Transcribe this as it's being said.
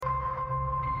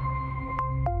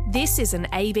This is an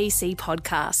ABC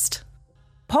podcast.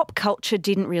 Pop culture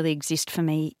didn't really exist for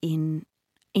me in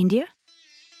India.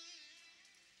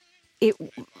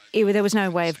 There was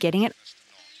no way of getting it.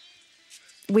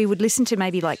 We would listen to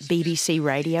maybe like BBC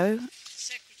radio.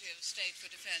 Secretary of State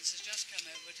for Defence has just come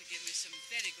over to give me some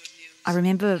very good news. I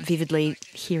remember vividly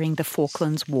hearing the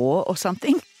Falklands War or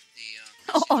something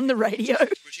on the radio.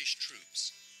 British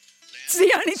troops. It's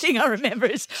the only thing I remember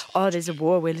is, there's a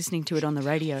war, we're listening to it on the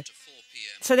radio.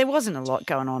 So there wasn't a lot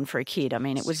going on for a kid. I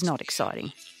mean, it was not exciting.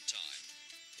 The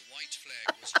white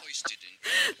flag was hoisted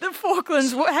in The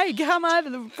Falklands War, hey, come over,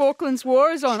 the Falklands War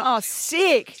is on. Oh,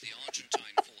 sick. the Argentine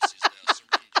forces there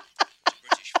surrendered to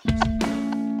British forces.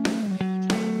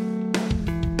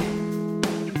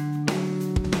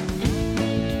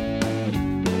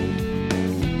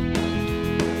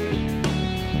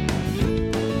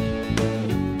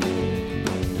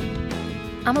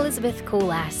 I'm Elizabeth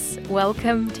Coolass.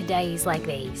 Welcome to Days Like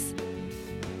These.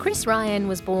 Chris Ryan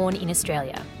was born in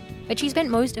Australia, but she spent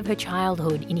most of her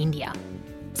childhood in India.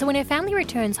 So when her family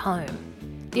returns home,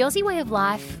 the Aussie way of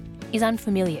life is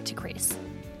unfamiliar to Chris,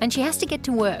 and she has to get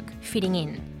to work fitting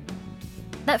in.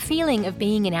 That feeling of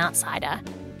being an outsider,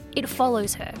 it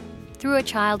follows her through her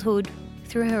childhood,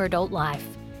 through her adult life.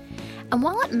 And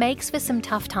while it makes for some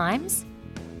tough times,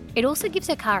 it also gives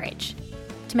her courage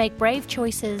to make brave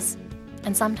choices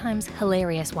and sometimes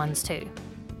hilarious ones too.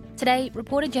 Today,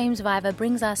 reporter James Viver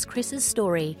brings us Chris's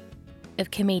story of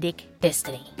comedic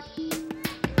destiny.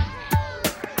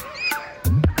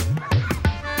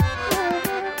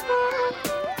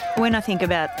 When I think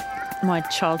about my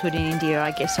childhood in India,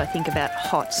 I guess I think about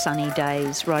hot, sunny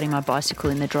days, riding my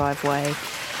bicycle in the driveway,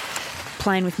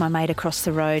 playing with my mate across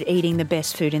the road, eating the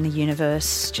best food in the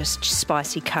universe, just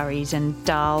spicy curries and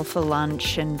dal for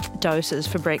lunch and dosas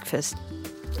for breakfast.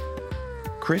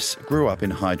 Chris grew up in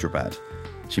Hyderabad.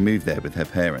 She moved there with her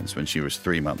parents when she was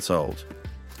 3 months old.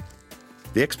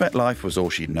 The expat life was all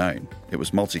she'd known. It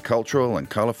was multicultural and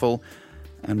colourful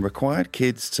and required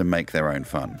kids to make their own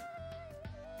fun.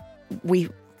 We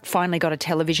finally got a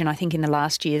television, I think, in the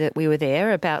last year that we were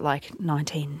there, about like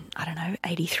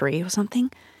 83 or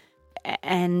something.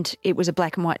 And it was a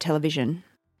black and white television.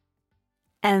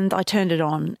 And I turned it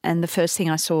on and the first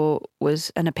thing I saw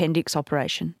was an appendix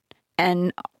operation.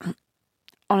 And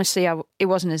honestly, it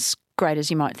wasn't as great as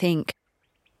you might think.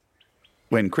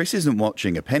 When Chris isn't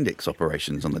watching appendix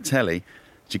operations on the telly,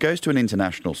 she goes to an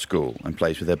international school and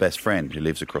plays with her best friend who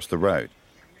lives across the road.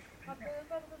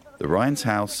 The Ryan's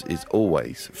house is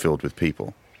always filled with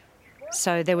people.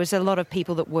 So there was a lot of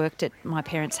people that worked at my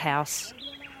parents' house.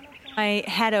 I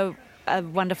had a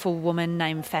wonderful woman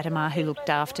named Fatima who looked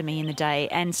after me in the day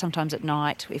and sometimes at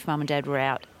night if Mum and Dad were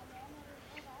out.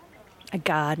 A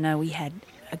gardener, we had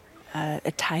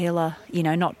a tailor,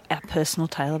 not our personal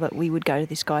tailor, but we would go to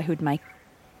this guy who would make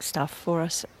stuff for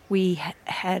us. We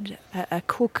had a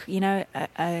cook,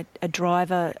 a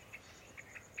driver.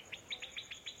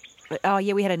 Oh,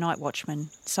 yeah, we had a night watchman,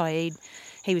 Saeed.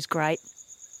 He was great.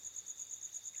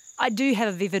 I do have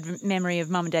a vivid memory of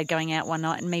Mum and Dad going out one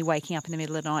night and me waking up in the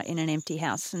middle of the night in an empty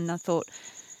house, and I thought,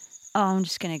 I'm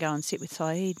just going to go and sit with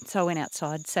Saeed. So I went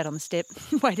outside, sat on the step,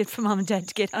 waited for Mum and Dad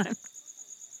to get home.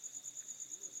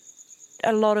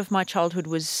 A lot of my childhood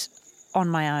was on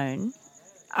my own.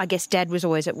 I guess Dad was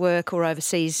always at work or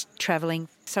overseas travelling.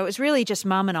 So it was really just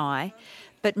Mum and I.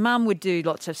 But Mum would do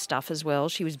lots of stuff as well.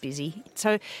 She was busy.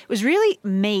 So it was really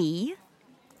me.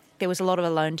 There was a lot of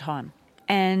alone time.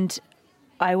 And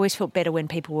I always felt better when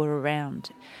people were around.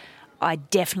 I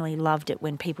definitely loved it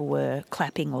when people were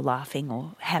clapping or laughing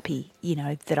or happy,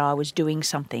 that I was doing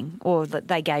something or that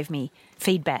they gave me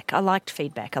feedback. I liked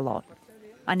feedback a lot.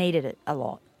 I needed it a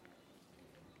lot.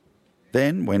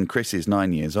 Then, when Chris is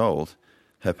 9 years old,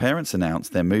 her parents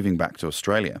announced they're moving back to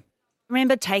Australia. I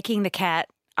remember taking the cat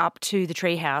up to the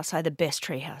treehouse. I had the best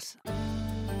treehouse.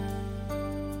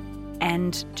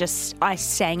 And I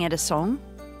sang it a song.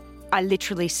 I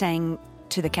literally sang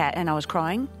to the cat and I was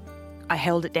crying. I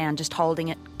held it down, just holding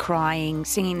it, crying,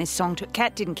 singing this song to it.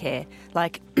 Cat didn't care.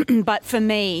 But for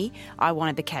me, I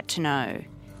wanted the cat to know,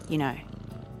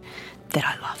 that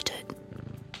I loved it.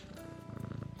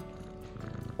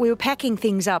 We were packing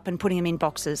things up and putting them in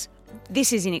boxes.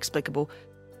 This is inexplicable.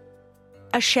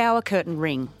 A shower curtain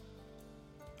ring.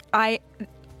 I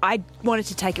wanted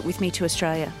to take it with me to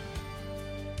Australia.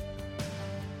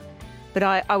 But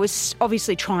I was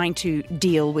obviously trying to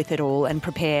deal with it all and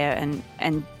prepare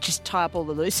and just tie up all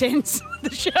the loose ends.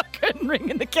 The shower curtain ring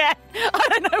and the cat. I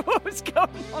don't know what was going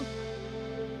on.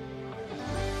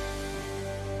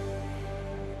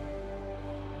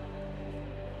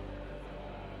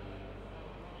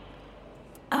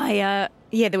 I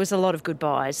There was a lot of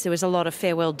goodbyes. There was a lot of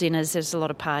farewell dinners. There was a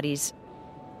lot of parties.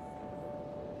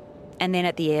 And then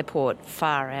at the airport,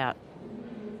 far out,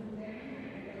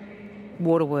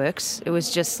 waterworks. It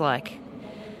was just like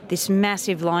this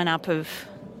massive lineup of,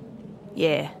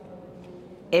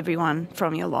 everyone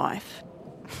from your life.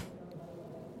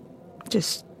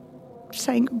 Just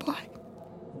saying goodbye.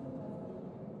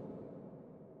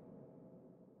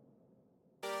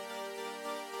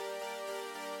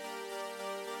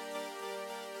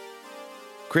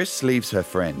 Chris leaves her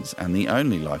friends and the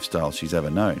only lifestyle she's ever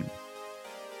known.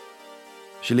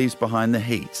 She leaves behind the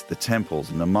heat, the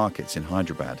temples and the markets in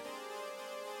Hyderabad,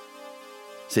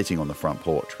 sitting on the front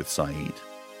porch with Saeed.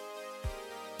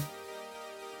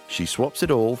 She swaps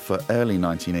it all for early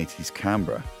 1980s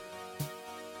Canberra.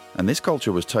 And this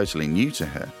culture was totally new to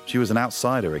her. She was an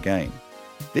outsider again,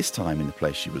 this time in the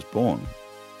place she was born.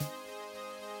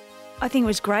 I think it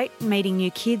was great meeting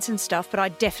new kids and stuff, but I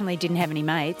definitely didn't have any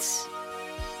mates.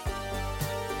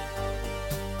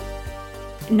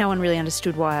 No one really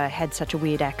understood why I had such a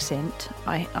weird accent.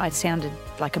 I sounded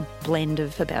like a blend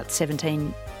of about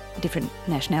 17 different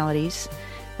nationalities.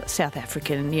 South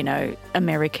African,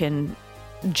 American,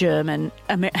 German,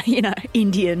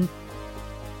 Indian.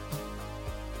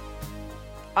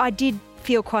 I did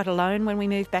feel quite alone when we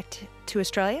moved back to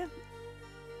Australia.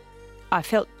 I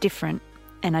felt different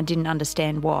and I didn't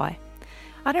understand why.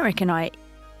 I don't reckon I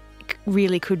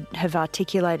really could have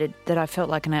articulated that I felt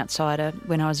like an outsider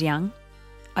when I was young.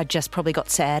 I just probably got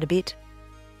sad a bit.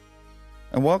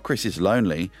 And while Chris is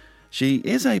lonely, she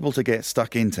is able to get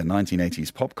stuck into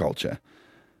 1980s pop culture.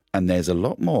 And there's a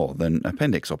lot more than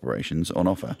appendix operations on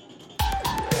offer.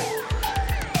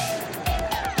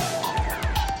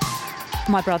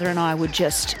 My brother and I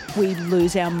we'd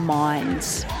lose our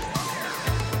minds.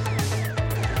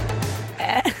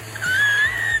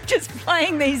 Just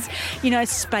playing these,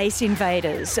 Space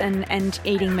Invaders and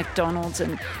eating McDonald's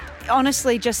and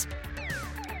honestly just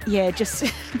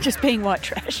being white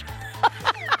trash.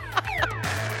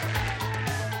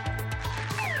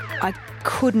 I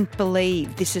couldn't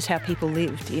believe this is how people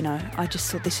lived, I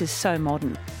just thought this is so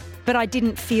modern. But I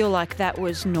didn't feel like that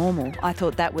was normal. I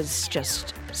thought that was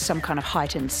just some kind of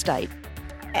heightened state.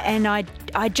 And I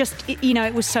just,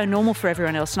 it was so normal for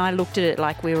everyone else, and I looked at it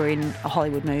like we were in a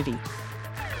Hollywood movie.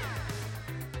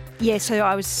 Yeah, so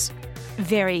I was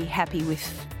very happy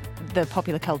with the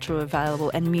popular culture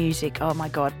available and music. Oh my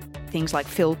God, things like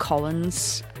Phil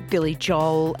Collins, Billy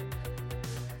Joel.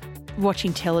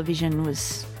 Watching television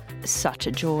was such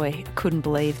a joy. Couldn't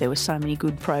believe there were so many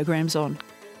good programs on.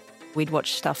 We'd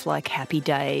watch stuff like Happy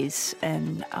Days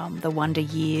and The Wonder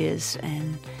Years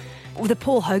and The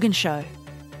Paul Hogan Show.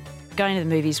 Going to the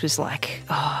movies was like,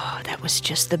 that was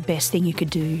just the best thing you could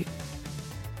do.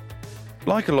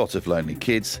 Like a lot of lonely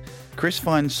kids, Chris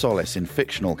finds solace in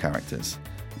fictional characters.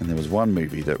 And there was one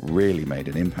movie that really made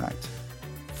an impact.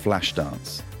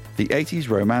 Flashdance, the 80s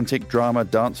romantic drama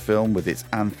dance film with its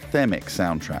anthemic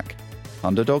soundtrack,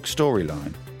 underdog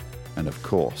storyline, and of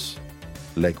course,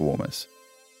 leg warmers.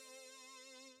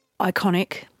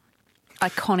 Iconic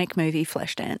movie,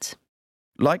 Flashdance.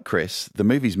 Like Chris, the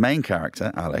movie's main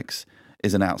character, Alex,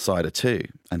 is an outsider too,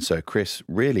 and so Chris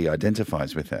really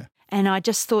identifies with her. And I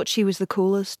just thought she was the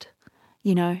coolest,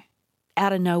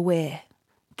 out of nowhere.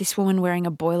 This woman wearing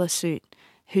a boiler suit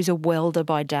who's a welder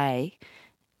by day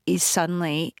is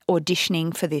suddenly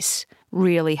auditioning for this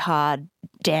really hard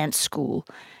dance school,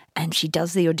 and she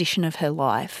does the audition of her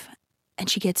life and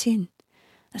she gets in.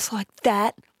 It's like,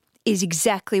 that is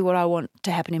exactly what I want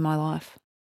to happen in my life.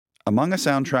 Among a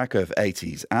soundtrack of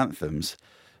 80s anthems,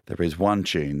 there is one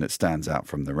tune that stands out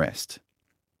from the rest.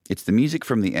 It's the music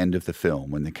from the end of the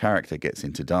film when the character gets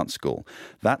into dance school.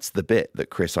 That's the bit that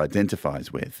Chris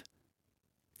identifies with.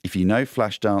 If you know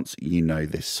Flashdance, you know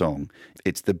this song.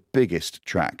 It's the biggest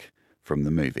track from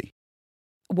the movie.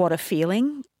 What a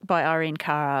Feeling by Irene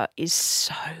Cara is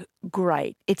so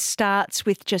great. It starts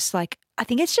with just like, I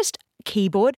think it's just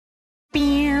keyboard.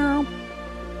 And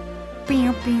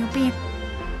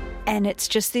it's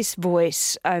just this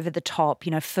voice over the top,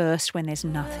 first when there's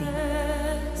nothing.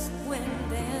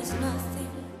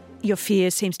 Your fear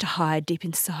seems to hide deep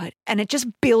inside. And it just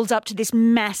builds up to this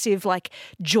massive,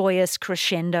 joyous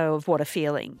crescendo of What a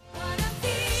Feeling.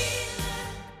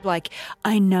 Like,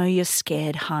 I know you're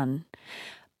scared, hun,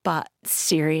 but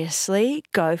seriously,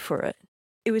 go for it.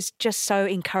 It was just so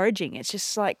encouraging. It's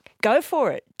just like, go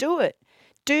for it, do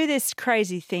this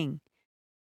crazy thing.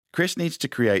 Chris needs to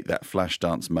create that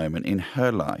Flashdance moment in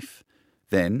her life.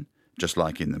 Then, just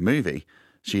like in the movie,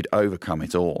 she'd overcome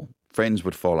it all. Friends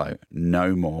would follow,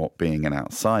 no more being an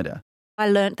outsider. I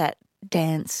learnt that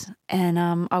dance and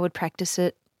I would practice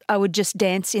it I would just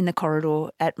dance in the corridor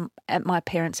at my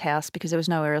parents' house because there was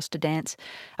nowhere else to dance.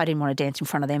 I didn't want to dance in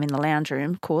front of them in the lounge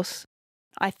room, of course.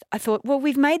 I thought, well,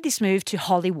 we've made this move to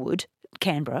Hollywood,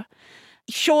 Canberra.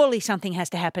 Surely something has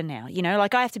to happen now,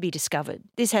 like I have to be discovered.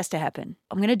 This has to happen.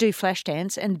 I'm going to do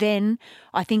Flashdance and then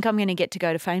I think I'm going to get to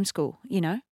go to fame school,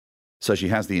 So she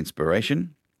has the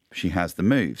inspiration, she has the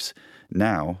moves.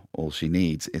 Now all she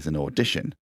needs is an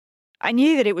audition. I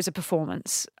knew that it was a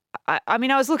performance. I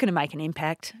mean, I was looking to make an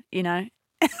impact,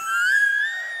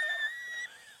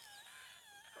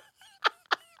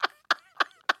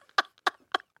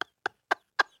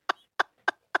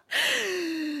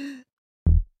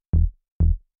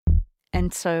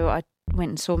 And so I went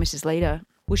and saw Mrs. Leader.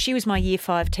 Well, she was my Year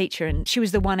 5 teacher and she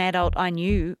was the one adult I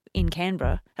knew in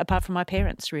Canberra, apart from my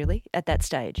parents, really, at that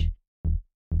stage.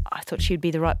 I thought she'd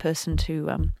be the right person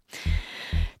to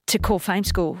call fame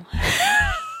school.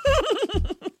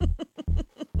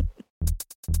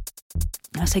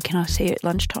 I said, can I see you at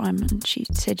lunchtime? And she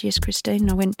said, yes, Christine.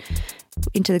 And I went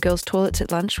into the girls' toilets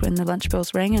at lunch when the lunch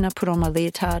bells rang and I put on my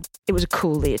leotard. It was a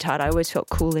cool leotard. I always felt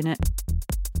cool in it.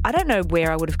 I don't know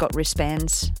where I would have got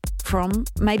wristbands from.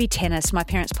 Maybe tennis. My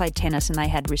parents played tennis and they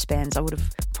had wristbands. I would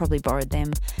have probably borrowed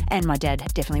them. And my dad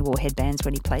definitely wore headbands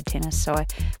when he played tennis, so I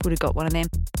would have got one of them.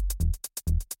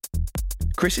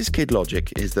 Chris's kid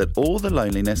logic is that all the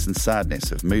loneliness and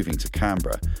sadness of moving to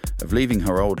Canberra, of leaving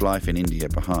her old life in India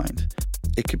behind,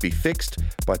 it could be fixed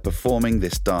by performing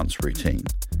this dance routine,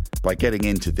 by getting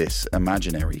into this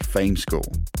imaginary fame school.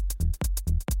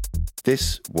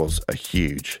 This was a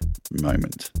huge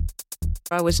moment.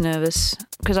 I was nervous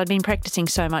because I'd been practicing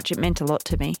so much, it meant a lot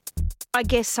to me. I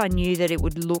guess I knew that it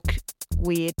would look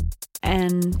weird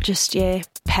and just,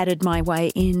 padded my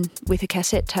way in with a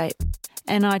cassette tape.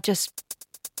 And I just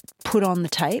put on the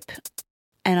tape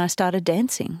and I started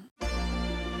dancing.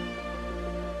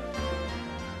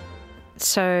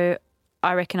 So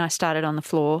I reckon I started on the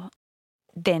floor,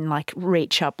 then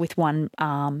reach up with one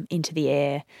arm into the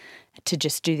air to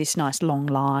just do this nice long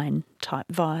line type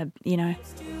vibe,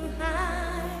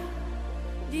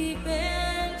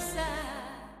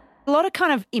 A lot of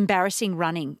kind of embarrassing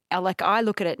running. I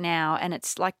look at it now and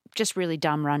it's just really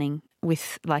dumb running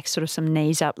with sort of some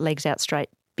knees up, legs out straight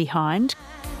behind.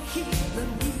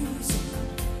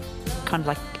 Kind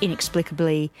of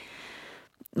inexplicably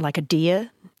like a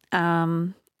deer.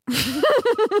 Then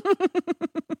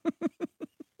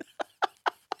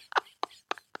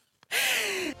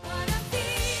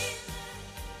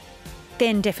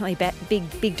definitely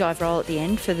big dive roll at the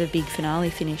end for the big finale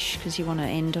finish because you want to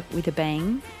end with a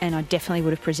bang, and I definitely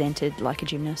would have presented like a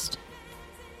gymnast.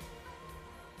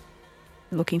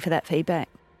 Looking for that feedback.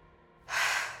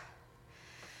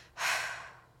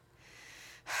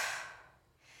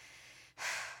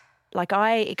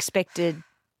 I expected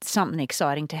something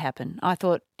exciting to happen. I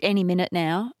thought any minute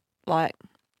now, I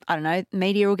don't know,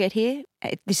 media will get here.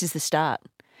 This is the start.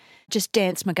 Just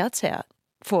danced my guts out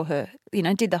for her,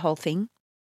 did the whole thing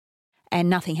and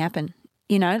nothing happened.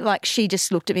 She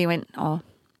just looked at me and went, oh,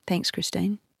 thanks,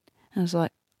 Christine. And I was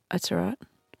like, that's all right.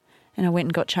 And I went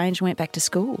and got changed and went back to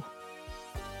school.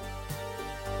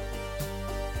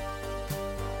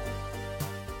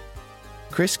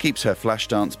 Chris keeps her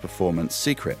Flashdance performance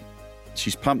secret.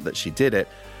 She's pumped that she did it,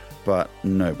 but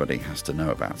nobody has to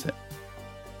know about it.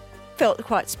 Felt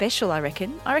quite special, I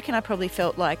reckon. I probably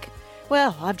felt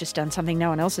well, I've just done something no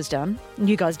one else has done, and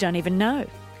you guys don't even know.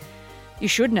 You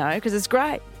should know, because it's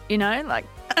great, I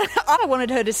wanted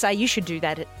her to say, you should do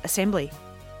that at assembly.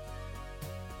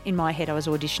 In my head, I was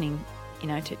auditioning,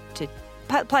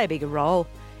 to play a bigger role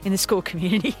in the school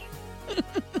community.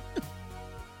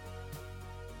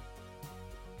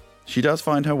 She does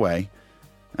find her way,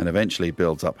 and eventually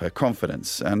builds up her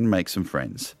confidence and makes some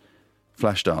friends.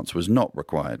 Flashdance was not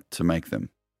required to make them.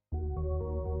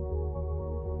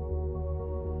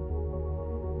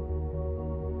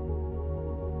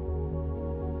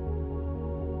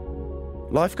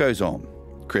 Life goes on.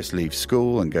 Chris leaves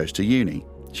school and goes to uni.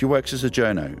 She works as a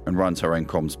journo and runs her own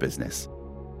comms business.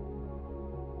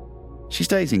 She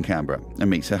stays in Canberra and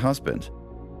meets her husband.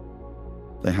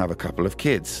 They have a couple of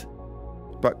kids.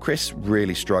 But Chris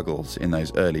really struggles in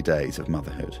those early days of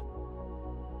motherhood.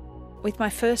 With my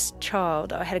first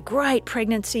child, I had a great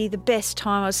pregnancy, the best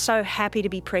time. I was so happy to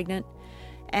be pregnant.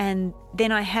 And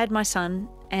then I had my son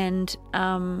and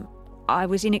I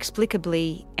was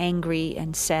inexplicably angry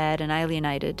and sad and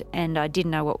alienated, and I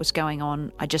didn't know what was going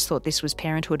on. I just thought this was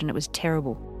parenthood and it was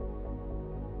terrible.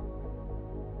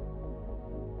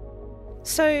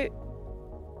 So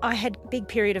I had a big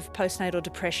period of postnatal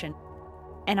depression.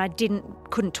 And I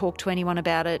couldn't talk to anyone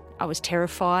about it. I was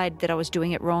terrified that I was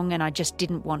doing it wrong and I just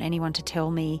didn't want anyone to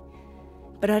tell me.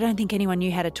 But I don't think anyone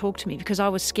knew how to talk to me because I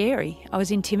was scary. I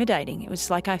was intimidating. It was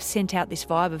like I sent out this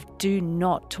vibe of, do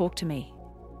not talk to me.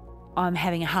 I'm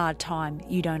having a hard time.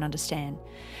 You don't understand.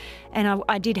 And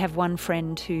I did have one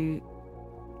friend who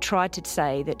tried to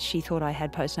say that she thought I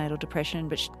had postnatal depression,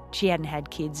 but she hadn't had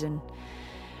kids, and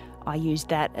I used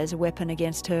that as a weapon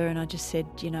against her, and I just said,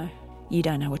 you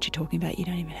don't know what you're talking about. You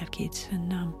don't even have kids.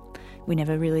 And we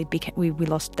never really we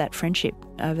lost that friendship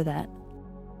over that.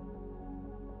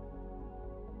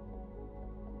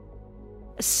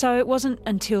 So it wasn't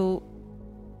until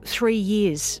 3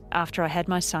 years after I had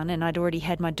my son, and I'd already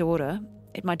had my daughter.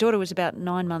 My daughter was about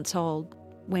 9 months old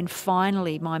when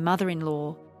finally my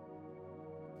mother-in-law,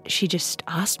 she just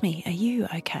asked me, are you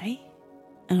okay?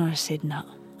 And I said, no,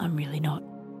 I'm really not.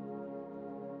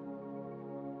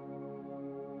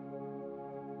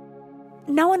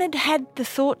 No one had had the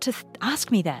thought to ask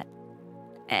me that.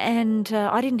 And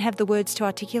I didn't have the words to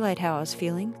articulate how I was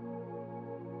feeling.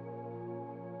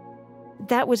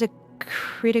 That was a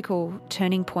critical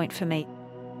turning point for me.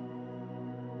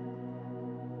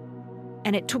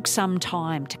 And it took some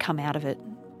time to come out of it.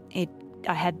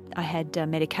 I had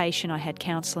medication, I had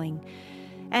counselling,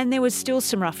 and there was still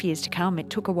some rough years to come.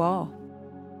 It took a while.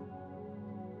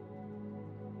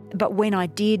 But when I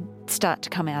did start to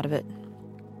come out of it,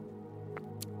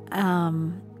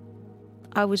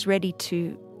 I was ready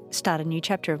to start a new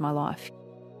chapter of my life.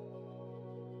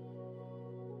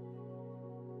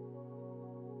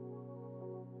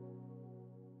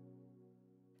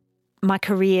 My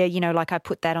career, like I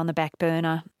put that on the back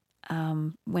burner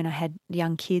when I had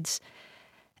young kids,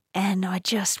 and I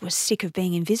just was sick of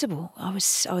being invisible. I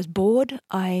was bored.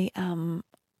 I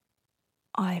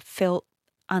felt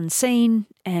unseen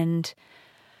and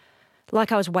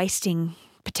like I was wasting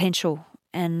potential,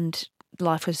 and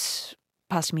life was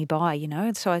passing me by,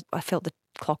 and so I felt the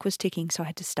clock was ticking, so I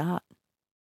had to start.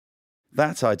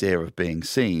 That idea of being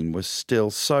seen was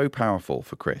still so powerful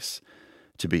for Chris.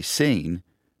 To be seen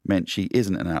meant she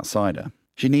isn't an outsider.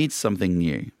 She needs something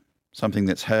new, something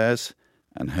that's hers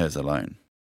and hers alone.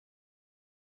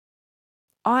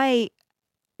 I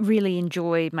really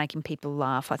enjoy making people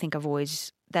laugh. I think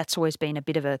that's always been a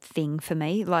bit of a thing for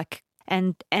me.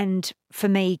 And for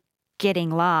me,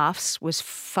 getting laughs was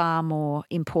far more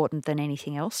important than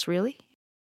anything else, really.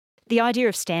 The idea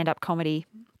of stand-up comedy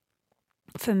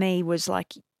for me was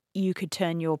like you could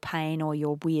turn your pain or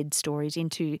your weird stories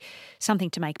into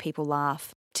something to make people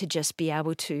laugh, to just be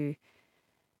able to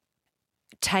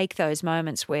take those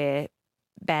moments where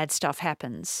bad stuff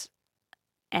happens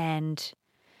and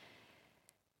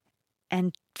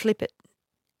flip it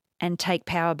and take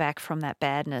power back from that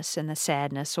badness and the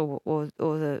sadness or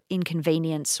the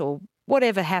inconvenience or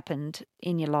whatever happened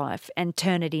in your life and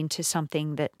turn it into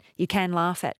something that you can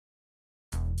laugh at.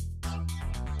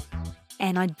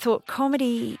 And I thought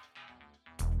comedy,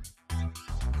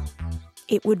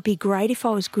 it would be great if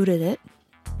I was good at it.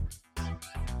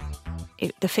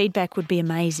 The feedback would be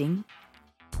amazing.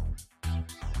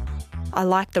 I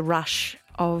liked the rush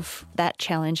of that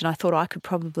challenge, and I thought I could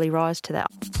probably rise to that.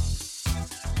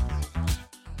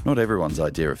 Not everyone's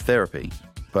idea of therapy,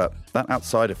 but that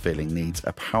outsider feeling needs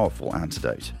a powerful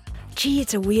antidote. Gee,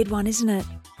 it's a weird one, isn't it?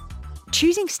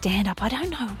 Choosing stand-up, I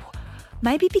don't know.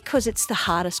 Maybe because it's the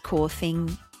hardest core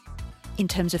thing in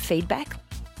terms of feedback.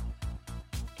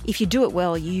 If you do it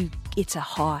well, it's a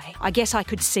high. I guess I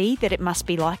could see that it must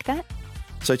be like that.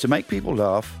 So to make people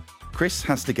laugh, Chris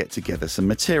has to get together some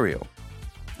material.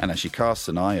 And as she casts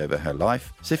an eye over her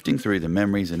life, sifting through the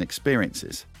memories and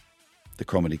experiences, the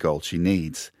comedy gold she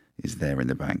needs is there in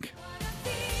the bank.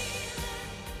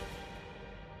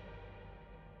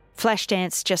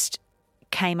 Flashdance just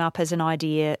came up as an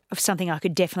idea of something I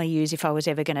could definitely use if I was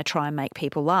ever going to try and make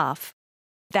people laugh.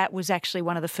 That was actually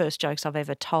one of the first jokes I've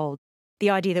ever told. The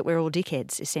idea that we're all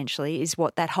dickheads, essentially, is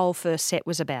what that whole first set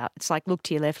was about. It's like, look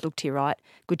to your left, look to your right,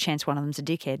 good chance one of them's a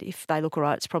dickhead. If they look all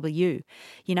right, it's probably you,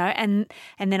 and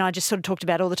then I just sort of talked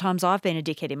about all the times I've been a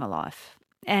dickhead in my life.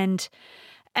 And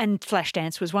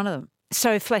Flashdance was one of them.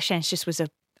 So Flashdance just was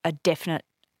a definite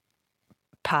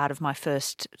part of my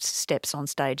first steps on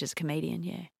stage as a comedian,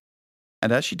 yeah.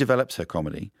 And as she develops her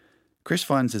comedy, Chris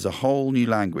finds there's a whole new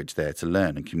language there to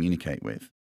learn and communicate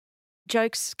with.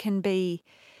 Jokes can be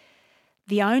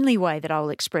the only way that I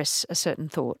will express a certain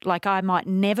thought. Like I might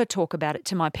never talk about it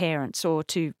to my parents or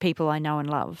to people I know and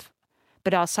love,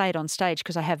 but I'll say it on stage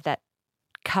because I have that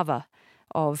cover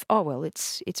of, oh, well,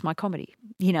 it's my comedy.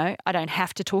 I don't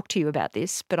have to talk to you about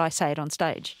this, but I say it on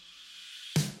stage.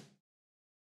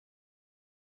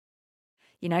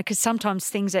 you know, because sometimes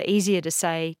things are easier to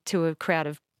say to a crowd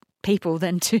of people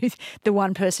than to the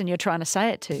one person you're trying to say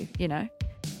it to, you know.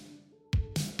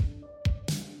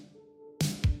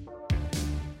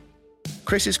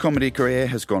 Chris's comedy career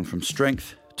has gone from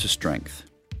strength to strength.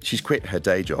 She's quit her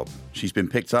day job. She's been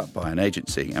picked up by an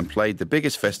agency and played the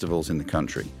biggest festivals in the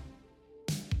country.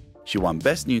 She won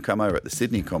Best Newcomer at the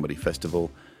Sydney Comedy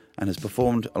Festival and has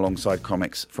performed alongside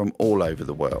comics from all over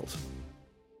the world.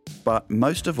 But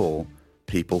most of all,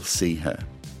 people see her.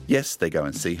 Yes, they go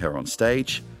and see her on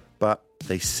stage, but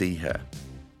they see her.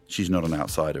 She's not an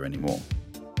outsider anymore.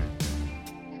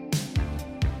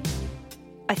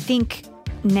 I think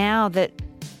now that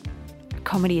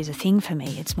comedy is a thing for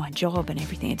me, it's my job and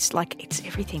everything. It's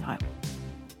everything I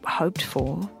hoped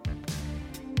for.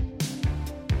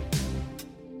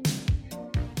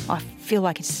 I feel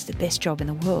like it's the best job in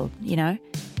the world, you know?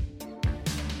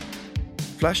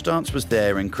 Flashdance was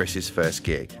there in Chris's first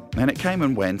gig, and it came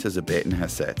and went as a bit in her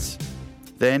sets.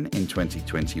 Then, in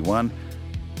 2021,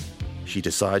 she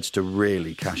decides to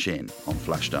really cash in on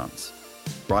Flashdance,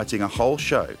 writing a whole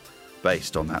show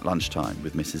based on that lunchtime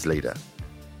with Mrs. Leader.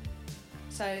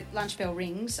 So lunch bell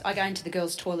rings, I go into the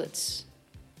girls' toilets.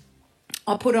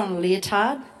 I put on a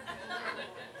leotard,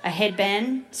 a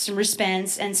headband, some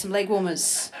wristbands and some leg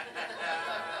warmers.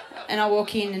 And I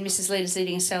walk in and Mrs. Leader's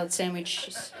eating a salad sandwich.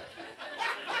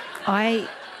 I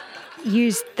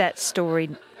used that story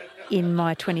in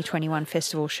my 2021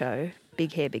 festival show,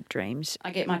 Big Hair, Big Dreams.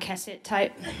 I get my cassette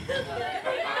tape.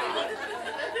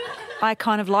 I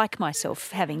kind of like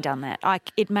myself having done that.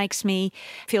 It makes me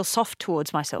feel soft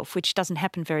towards myself, which doesn't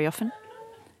happen very often.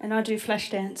 And I do flash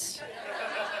dance.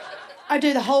 I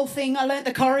do the whole thing. I learnt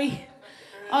the choreo.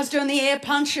 I was doing the air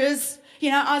punches. You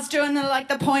know, I was doing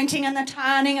the pointing and the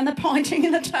turning and the pointing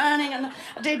and the turning. And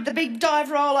I did the big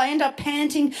dive roll. I end up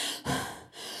panting.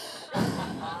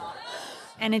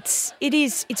 And it's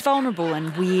vulnerable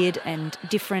and weird and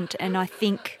different. And I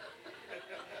think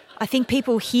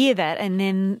people hear that and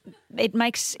then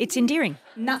it's endearing.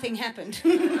 Nothing happened.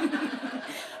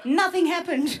 Nothing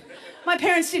happened. My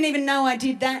parents didn't even know I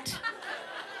did that.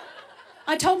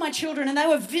 I told my children and they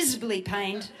were visibly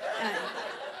pained.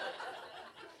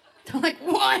 They're like,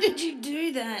 why did you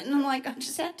do that? And I'm like, I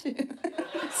just had to.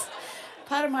 It's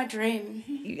part of my dream.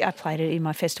 I played it in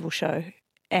my festival show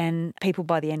and people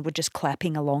by the end were just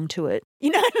clapping along to it.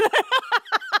 You know?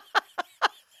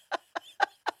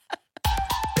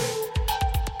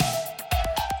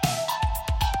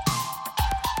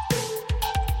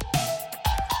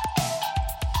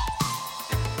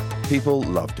 People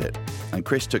loved it, and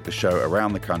Chris took the show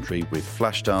around the country with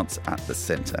Flashdance at the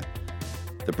centre.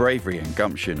 The bravery and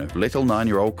gumption of little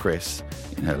 9-year-old Chris,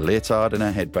 in her leotard and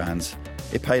her headbands,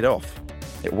 it paid off.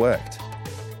 It worked.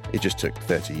 It just took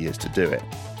 30 years to do it,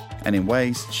 and in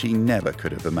ways she never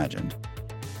could have imagined.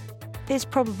 There's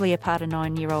probably a part of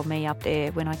 9-year-old me up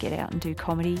there when I get out and do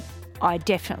comedy. I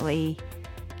definitely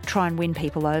try and win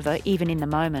people over, even in the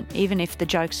moment. Even if the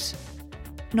joke's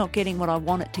not getting what I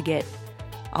want it to get,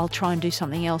 I'll try and do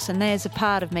something else. And there's a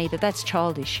part of me that's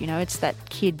childish, you know, it's that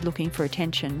kid looking for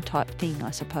attention type thing,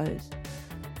 I suppose.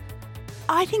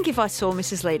 I think if I saw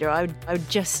Mrs. Leader, I would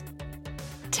just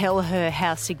tell her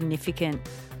how significant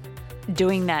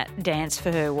doing that dance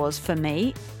for her was for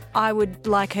me. I would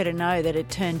like her to know that it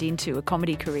turned into a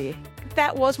comedy career.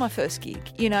 That was my first gig,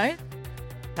 you know.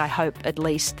 I hope at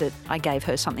least that I gave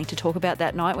her something to talk about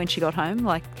that night when she got home.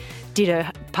 Like, did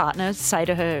her partner say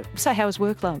to her, "So how was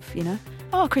work, love?" You know?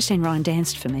 "Oh, Christine Ryan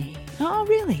danced for me." "Oh,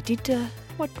 really? Did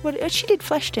what? She did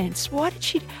flash dance. Why did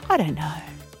she? I don't know."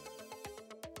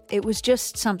 It was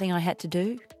just something I had to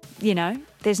do. You know,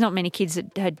 there's not many kids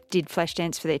that did flash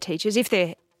dance for their teachers. If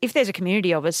there's a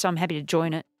community of us, I'm happy to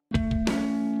join it.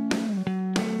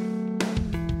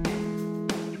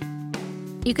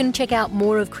 You can check out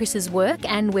more of Chris's work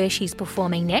and where she's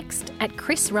performing next at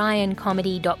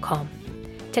chrisryancomedy.com.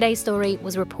 Today's story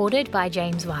was reported by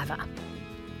James Viver.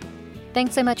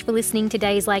 Thanks so much for listening to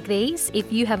Days Like These.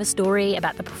 If you have a story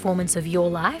about the performance of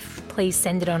your life, please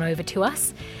send it on over to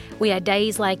us. We are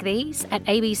Days Like These at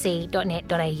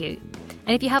abc.net.au.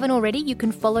 And if you haven't already, you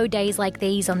can follow Days Like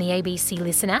These on the ABC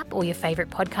Listen app or your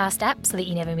favourite podcast app so that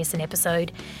you never miss an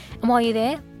episode. And while you're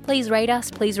there, please rate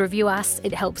us, please review us.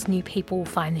 It helps new people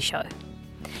find the show.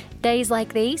 Days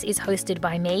Like These is hosted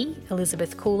by me,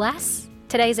 Elizabeth Coolass.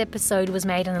 Today's episode was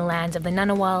made on the lands of the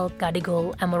Ngunnawal,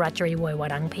 Gadigal and Wiradjuri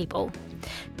Woiwurrung people.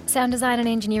 Sound design and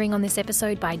engineering on this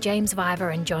episode by James Viver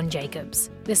and John Jacobs.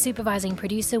 The supervising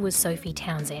producer was Sophie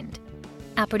Townsend.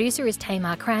 Our producer is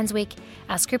Tamar Cranswick,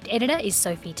 our script editor is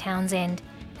Sophie Townsend,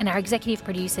 and our executive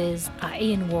producers are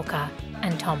Ian Walker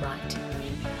and Tom Wright.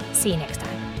 See you next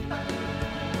time.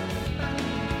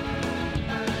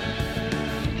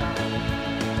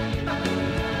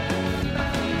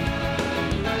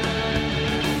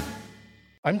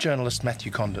 I'm journalist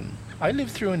Matthew Condon. I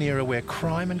lived through an era where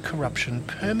crime and corruption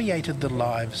permeated the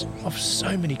lives of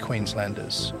so many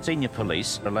Queenslanders. Senior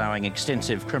police allowing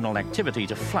extensive criminal activity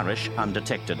to flourish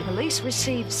undetected. Police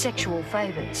received sexual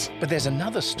favours. But there's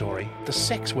another story, the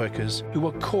sex workers who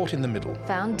were caught in the middle.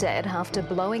 Found dead after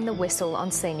blowing the whistle on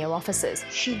senior officers.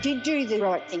 She did do the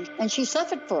right thing and she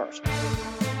suffered for it.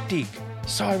 Dig,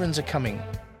 Sirens Are Coming,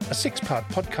 a 6-part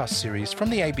podcast series from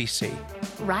the ABC.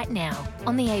 Right now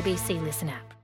on the ABC Listen app.